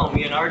you know,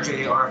 me and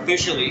RJ are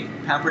officially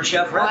Pampered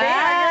Chef reps.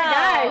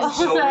 Wow.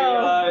 So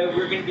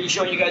we're going to be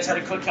showing you guys how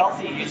to cook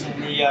healthy using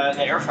the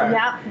air fryer.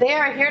 Yeah, they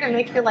are here to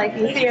make your life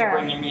Thank you for easier.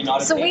 bringing me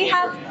not a So we bacon.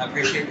 have- I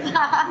appreciate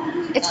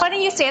that. It's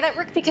funny you say that,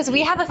 Rick, because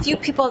we have a few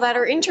people that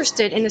are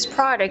interested in this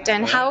product.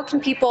 And how can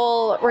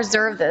people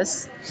reserve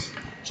this?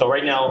 So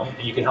right now,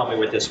 you can help me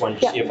with this one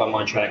to see if I'm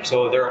on track.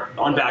 So they're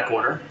on back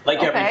order,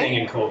 like everything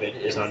in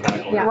COVID is on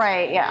back order. Yeah.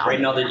 Right, yeah.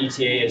 Right now the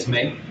ETA is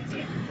May.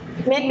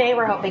 Mid-May,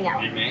 we're hoping, yeah.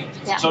 Mid-May.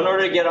 Yeah. So in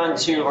order to get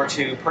onto or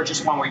to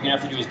purchase one, what you're gonna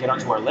have to do is get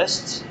onto our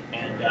list,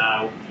 and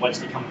once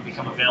they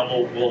become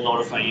available, we'll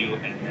notify you,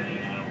 and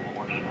then we'll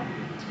order them.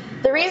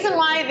 The reason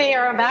why they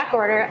are on back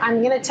order,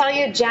 I'm going to tell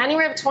you,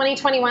 January of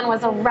 2021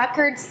 was a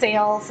record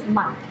sales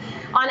month.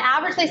 On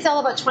average, they sell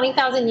about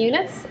 20,000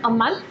 units a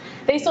month.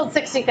 They sold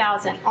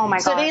 60,000. Oh my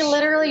So they gosh.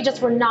 literally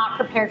just were not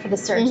prepared for the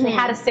surge. They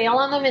had a sale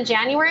on them in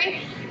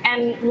January,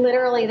 and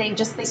literally they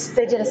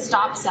did a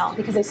stop sell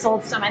because they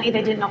sold so many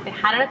they didn't know if they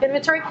had enough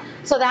inventory.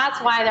 So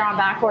that's why they're on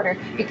back order,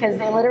 because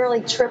they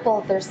literally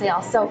tripled their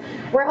sales. So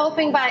we're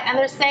hoping and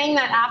they're saying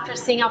that after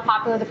seeing how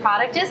popular the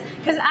product is,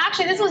 because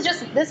actually this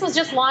was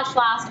just launched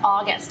last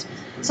August.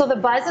 So the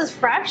buzz is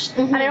fresh,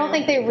 and I don't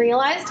think they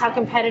realized how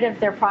competitive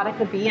their product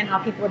would be and how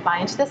people would buy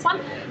into this one.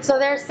 So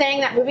they're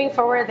saying that moving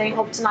forward, they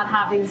hope to not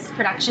have these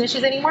production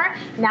issues anymore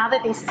now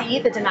that they see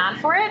the demand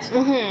for it.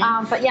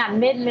 But yeah,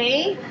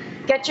 mid-May,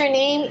 get your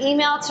name,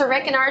 email to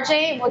Rick and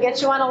RJ. We'll get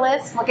you on a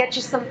list. We'll get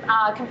you some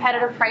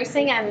competitive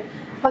pricing and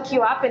hook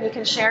you up, and you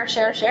can share.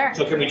 So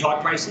can we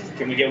talk pricing?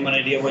 Can we give them an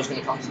idea of what it's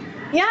going to cost?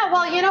 Yeah,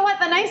 well, you know what?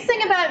 The nice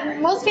thing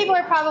about most people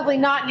are probably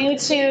not new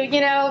to,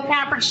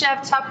 Pampered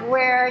Chef,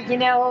 Tupperware,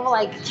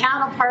 like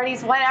candle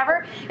parties,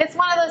 whatever. It's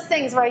one of those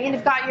things where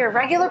you've got your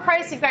regular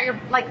price, you've got your,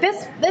 like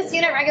this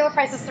unit regular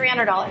price is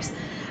 $300.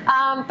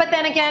 But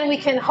then again, we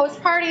can host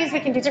parties,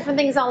 we can do different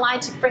things online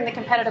to bring the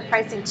competitive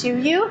pricing to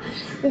you.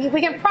 We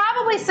can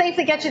probably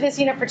safely get you this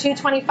unit for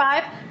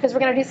 $225 because we're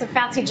going to do some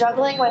fancy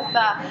juggling with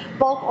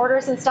bulk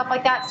orders and stuff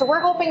like that. So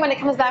we're hoping when it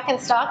comes back in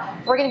stock,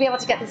 we're going to be able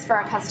to get this for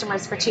our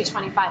customers for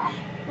 $225.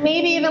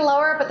 Maybe even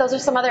lower, but those are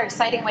some other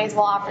exciting ways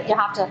we'll offer. You'll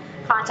have to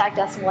contact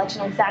us and we'll let you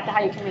know exactly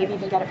how you can maybe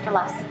even get it for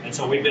less. And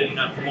so we've been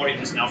promoting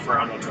this now for,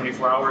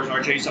 24 hours,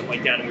 RJ, something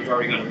like that, and we've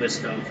already got a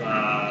list of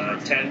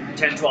 10,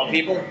 12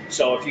 people.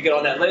 So if you get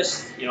on that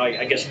list,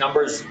 I guess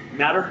numbers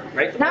matter,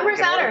 right? Numbers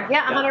matter,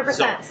 yeah,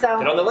 100%. So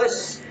get on the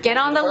list. Get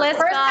on the list,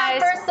 first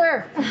guys. come, first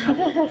serve.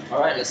 All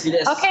right, let's see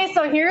this. Okay,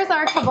 so here's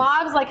our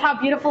kebabs. Like, how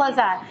beautiful is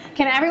that?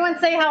 Can everyone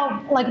say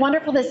how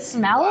wonderful this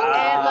smells?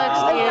 It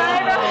looks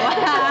beautiful.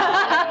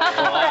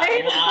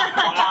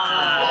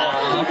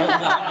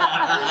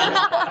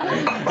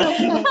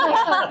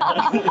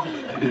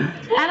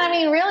 And I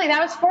mean, really, that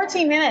was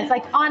 14 minutes.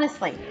 Like,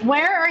 honestly,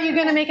 where are you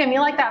going to make a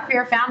meal like that for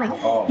your family?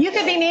 You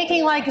could be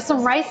making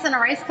some rice in a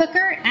rice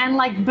cooker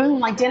and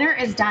boom, dinner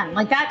is done.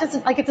 Like that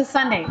doesn't, it's a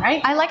Sunday,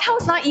 right? I like how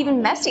it's not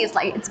even messy.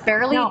 It's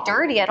barely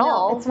dirty at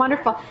all. It's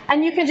wonderful.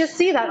 And you can just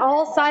see that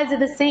all sides are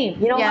the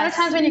same. A lot of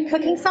times when you're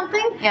cooking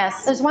something,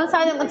 there's one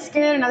side that looks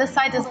good, another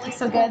side doesn't look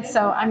so good.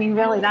 So, I mean,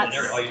 really, that's...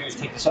 All you do is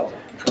take this out.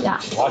 Yeah.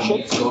 Wash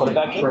it, put it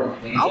back in.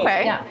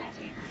 Okay. Yeah.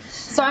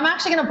 So I'm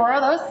actually going to borrow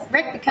those,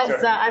 Rick,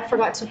 because I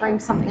forgot to bring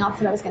something else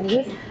that I was going to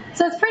use.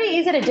 So it's pretty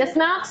easy to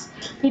dismount.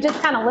 You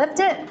just kind of lift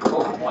it.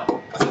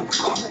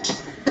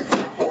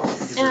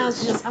 And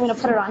I'm going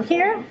to put it on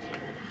here.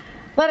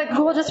 Let it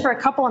cool just for a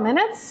couple of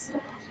minutes.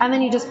 And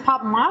then you just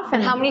pop them off.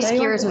 And how many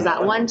skewers was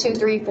that? 1, 2,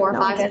 3, 4,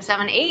 5, 6,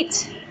 7,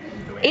 8.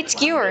 8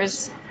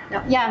 skewers.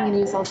 No, yeah, I'm going to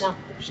use those now.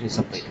 She needs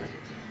some plate.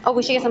 Oh,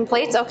 we should get some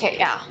plates? Okay,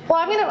 yeah. Well,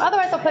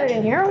 otherwise I'll put it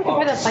in here. We can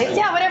put it in plates.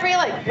 Yeah, whatever you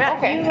like.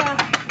 Okay.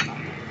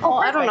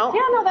 I don't know.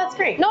 Yeah, no, that's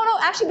great. No,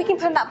 actually, we can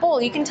put in that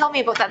bowl. You can tell me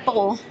about that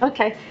bowl.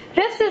 Okay.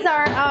 This is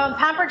our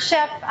Pampered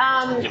Chef.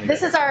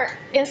 This is our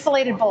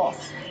insulated bowl.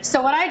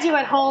 So what I do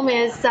at home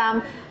is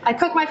I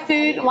cook my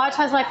food. A lot of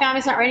times my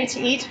family's not ready to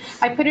eat.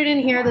 I put it in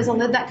here. There's a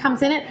lid that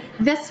comes in it.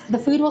 The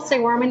food will stay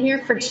warm in here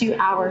for 2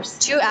 hours.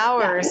 2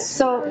 hours. Yeah.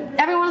 So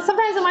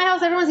sometimes in my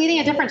house, everyone's eating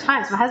at different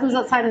times. My husband's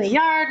outside in the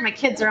yard. My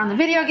kids are on the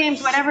video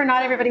games, whatever.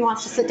 Not everybody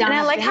wants to sit down. And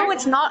I like how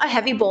it's not a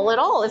heavy bowl at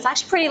all. It's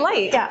actually pretty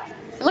light. Yeah.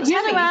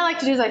 Usually what I like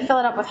to do is I fill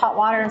it up with hot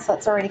water, and so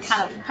it's already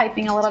kind of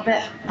piping a little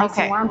bit nice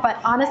and warm. But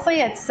honestly,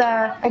 it's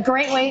a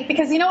great way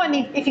because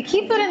if you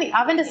keep food in the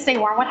oven to stay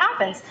warm, what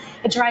happens?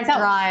 It dries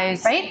out.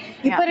 Right?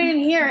 You put it in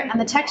here,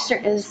 and the texture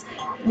is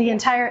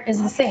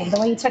the same. The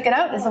way you took it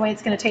out is the way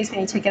it's going to taste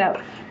when you take it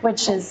out,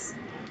 which is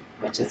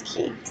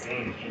key.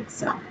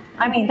 So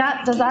I mean,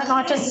 does that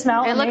not just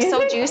smell? It looks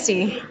so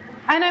juicy.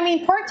 And I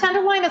mean, pork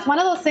tenderloin is one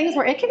of those things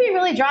where it can be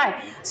really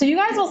dry. So you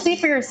guys will see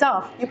for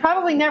yourself. You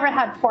probably never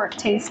had pork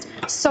taste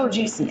so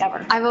juicy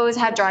ever. I've always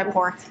had dry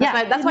pork.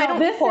 That's why I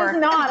don't eat pork. This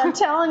is not, I'm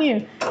telling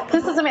you.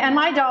 This is amazing. And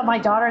my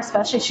daughter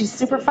especially, she's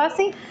super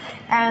fussy.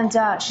 And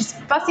she's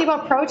fussy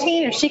about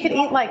protein. If she could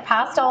eat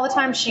pasta all the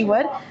time, she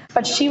would.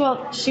 But she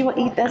will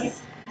eat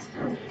this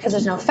because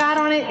there's no fat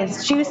on it.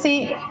 It's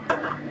juicy.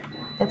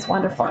 It's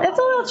wonderful. It's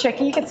a little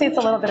tricky. You can see it's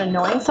a little bit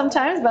annoying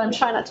sometimes, but I'm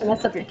trying not to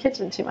mess up your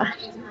kitchen too much.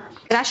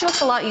 It actually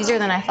looks a lot easier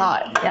than I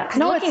thought. Yeah.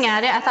 Looking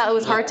at it, I thought it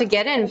was hard to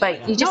get in,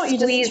 but you just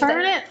squeeze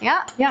turn it.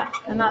 Yeah. Yeah.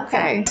 And that's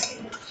okay.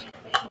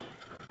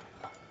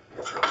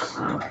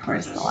 Of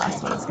course, the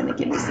last one's going to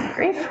give you some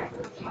grief.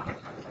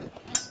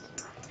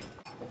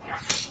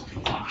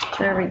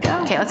 There we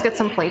go. Okay, let's get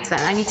some plates then.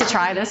 I need to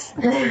try this.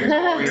 Over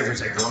here for a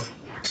second. All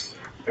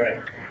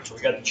right. So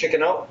we got the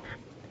chicken out.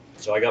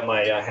 So I got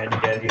my handy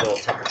dandy little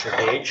temperature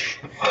gauge.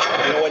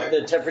 You know what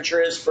the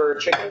temperature is for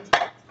chicken?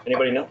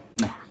 Anybody know?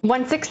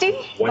 160?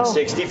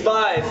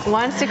 165.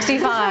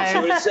 165. See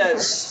what it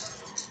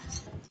says.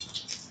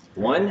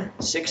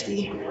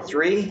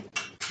 163,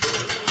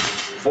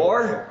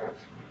 4,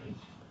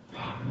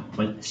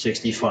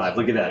 165.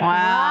 Look at that.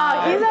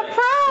 Wow. He's a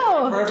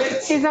pro.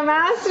 Perfect. He's a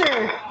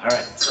master. All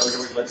right. So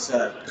let's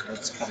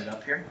cut it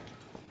up here.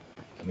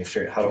 Let me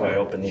figure out how do I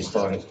open these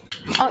thongs.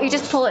 Oh, you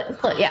just pull it.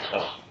 Yeah.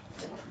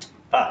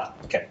 Oh.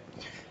 Okay.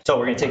 So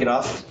we're gonna take it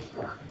off.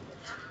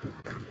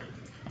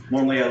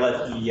 Normally I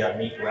let the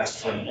meat rest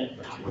for a minute,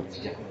 but we're going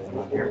to get moving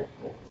on here.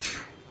 There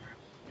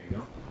you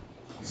go.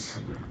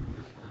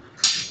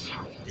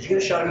 Did you get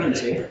a shot of me in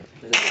this apron?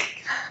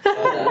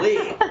 Holy!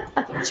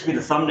 This should be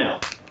the thumbnail.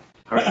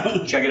 All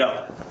right, check it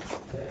out.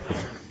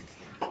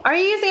 Are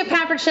you using a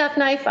Pampered Chef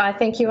knife? I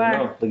think you are.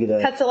 No, look at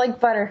that. Cuts it like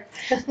butter.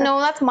 No,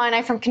 that's my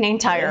knife from Canadian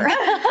Tire.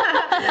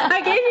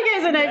 I gave you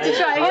guys a knife to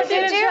try. Oh,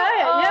 did you? Try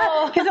it. Oh.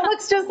 Yeah, because it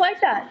looks just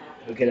like that.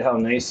 Look at how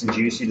nice and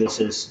juicy this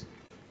is.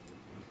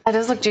 That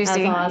does look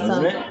juicy. That's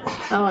awesome. Doesn't it?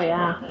 Oh,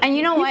 yeah. And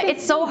you know what?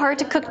 It's so hard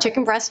to cook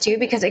chicken breast too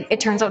because it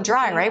turns out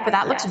dry, right? But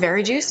that looks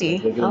very juicy.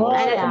 Look at the Oh,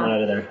 moisture yeah. coming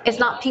out of there. It's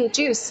not pink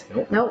juice.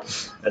 Nope.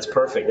 That's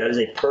perfect. That is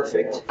a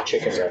perfect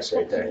chicken breast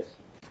right there.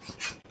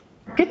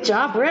 Good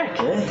job, Rick.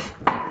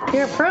 Yeah.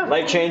 You're a pro.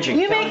 Life changing.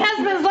 You make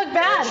husbands look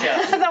bad.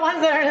 The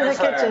ones that are in the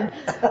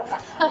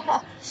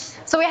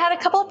kitchen. So we had a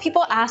couple of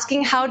people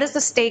asking, how does the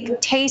steak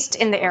taste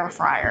in the air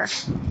fryer?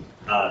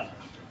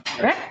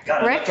 Rick?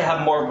 God, I'd like to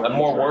have more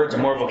words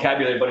and more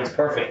vocabulary, but it's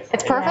perfect.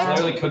 It's perfect? It's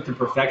literally cooked to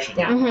perfection.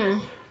 Yeah.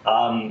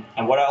 Mm-hmm.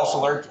 And what I also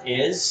learned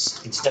is,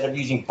 instead of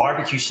using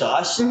barbecue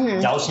sauce,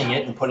 dousing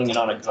it and putting it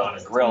on a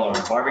grill or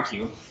a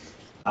barbecue,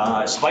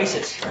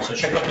 spices. So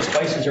check out the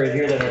spices right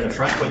here that are in the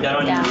front. Put that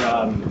on your,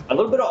 a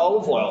little bit of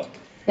olive oil.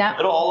 Yeah. A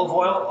little olive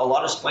oil, a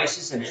lot of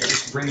spices, and it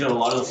just brings out a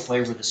lot of the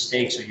flavor of the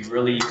steak. So you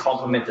really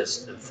complement the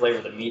flavor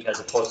of the meat as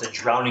opposed to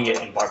drowning it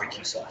in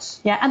barbecue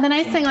sauce. Yeah, and the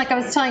nice thing, like I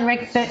was telling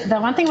Rick, the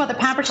one thing about the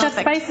Pampered Chef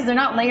spices, they're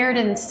not layered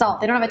in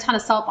salt. They don't have a ton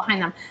of salt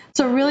behind them.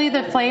 So really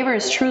the flavor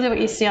is truly what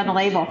you see on the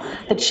label.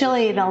 The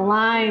chili, the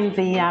lime,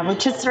 the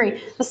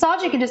rotisserie. The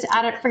salt, you can just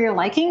add it for your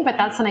liking, but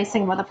that's the nice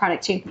thing about the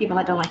product too. People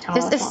that don't like to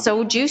This is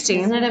so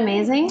juicy. Isn't it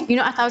amazing? You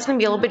know, I thought it was going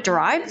to be a little bit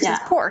dry because it's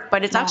pork,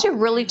 but it's actually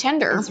really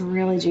tender. It's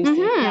really juicy.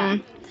 Yeah.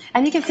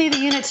 And you can see the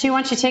unit too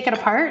once you take it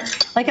apart.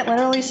 Like it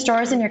literally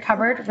stores in your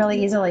cupboard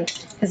really easily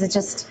because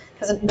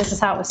this is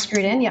how it was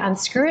screwed in. You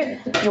unscrew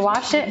it, you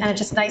wash it, and it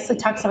just nicely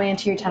tucks away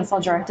into your utensil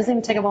drawer. It doesn't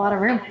even take up a lot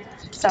of room.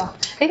 So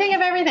they think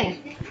of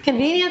everything.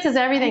 Convenience is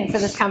everything for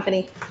this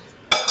company.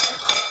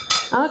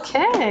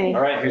 Okay.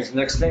 All right, here's the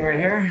next thing right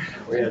here.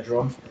 Where you at,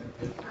 Jerome?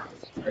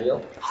 Are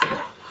you?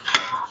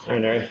 All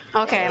right.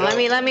 Okay,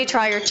 let me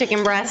try your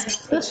chicken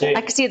breast. Let's see.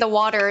 I can see the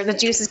water, the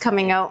juice is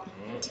coming out.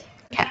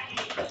 Okay.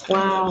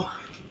 Wow.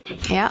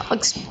 Yeah,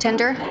 looks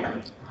tender.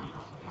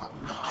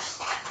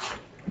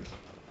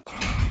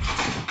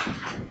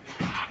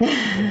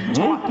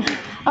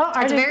 Oh,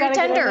 It's very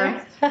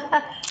tender.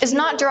 It's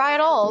not dry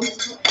at all.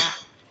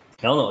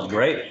 No, it's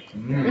great.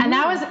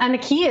 And the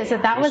key is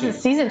that wasn't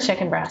seasoned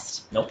chicken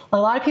breast. Nope. A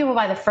lot of people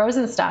buy the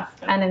frozen stuff,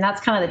 and then that's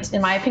kind of,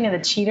 in my opinion, the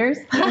cheaters.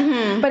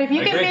 But if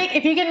you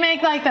can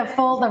make like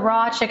the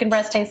raw chicken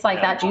breast taste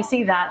like that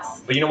juicy,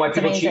 that's. But you know why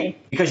people amazing.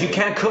 cheat? Because you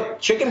can't cook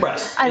chicken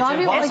breast. A lot of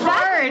people, impossible.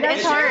 exactly.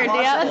 It's hard.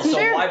 Yeah, that's so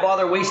true. why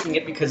bother wasting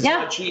it because it's Yeah,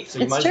 not cheap? So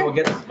you it's might as well true.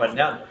 get it. But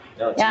no,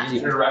 it's Yeah. easy.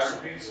 Your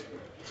recipes?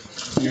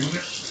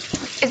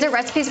 Is there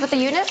recipes with the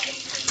unit?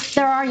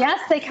 There are, yes,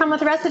 they come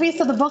with recipes.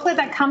 So the booklet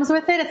that comes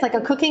with it, it's like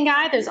a cooking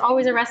guide. There's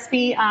always a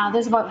recipe.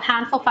 There's about a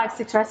handful,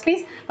 5-6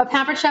 recipes. But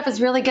Pampered Chef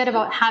is really good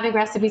about having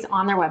recipes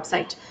on their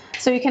website.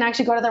 So you can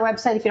actually go to their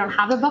website if you don't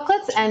have the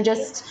booklets and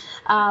just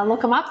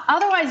look them up.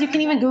 Otherwise, you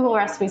can even Google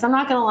recipes. I'm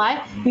not going to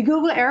lie. You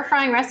Google air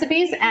frying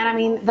recipes, and I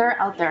mean, they're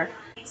out there.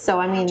 So,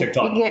 I mean,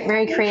 TikTok. you can get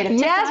very creative.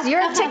 Yes,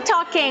 you're a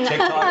TikTok king.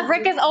 TikTok.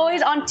 Rick is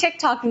always on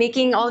TikTok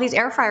making all these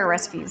air fryer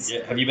recipes.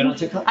 Yeah, have you been on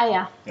TikTok?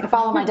 Yeah. I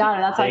follow my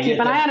daughter. That's why I keep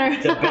an eye on her.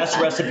 The best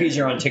recipes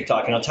are on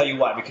TikTok, and I'll tell you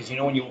why. Because you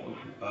know when you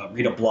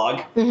read a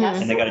blog,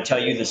 and they got to tell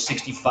you the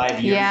 65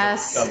 years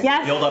Yes. of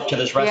Yes. build up to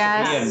this recipe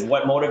Yes. and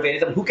what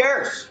motivated them, who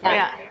cares?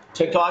 Yeah.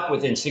 TikTok,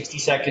 within 60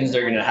 seconds,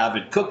 they're going to have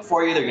it cooked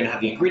for you. They're going to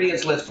have the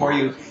ingredients list for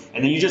you.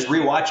 And then you just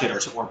rewatch it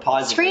or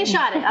pause it.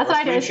 Screenshot it. That's what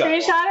I do.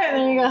 Screenshot it, and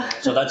there you go.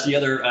 So that's the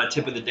other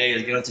tip of the day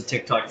is get onto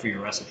TikTok for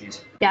your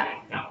recipes. Yeah.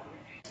 Yeah.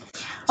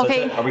 So Okay.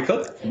 that's it. Are we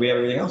cooked? Do we have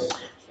everything else?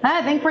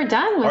 I think we're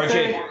done with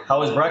RJ, how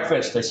was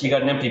breakfast? I see you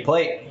got an empty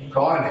plate.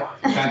 Gone.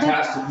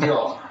 Fantastic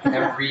meal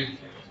every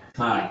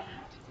time.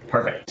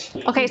 Perfect.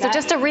 Okay, so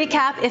just to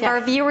recap, if our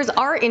viewers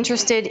are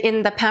interested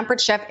in the Pampered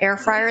Chef air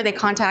fryer, they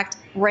contact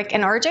Rick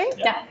and RJ?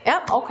 Yeah.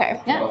 Yep,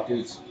 okay. Yeah. Well,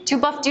 dudes. Two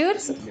buff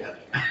dudes In aprons.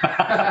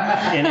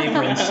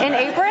 in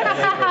aprons?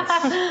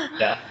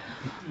 Yeah.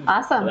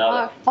 Awesome.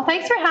 Love Well,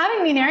 thanks for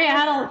having me, Neri. I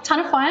had a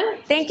ton of fun.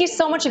 Thank you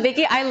so much,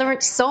 Vikki. I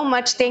learned so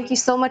much. Thank you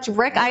so much,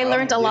 Rick. I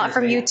learned a lot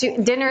from you too.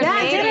 Dinner's Yeah,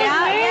 made. dinner's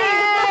made. Yay!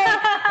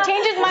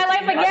 Changes my life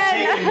Taking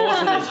again.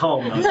 most of this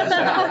home.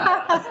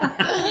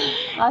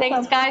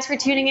 Thanks, guys, for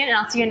tuning in, and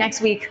I'll see you next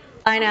week.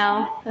 Bye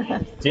now.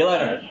 See you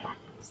later.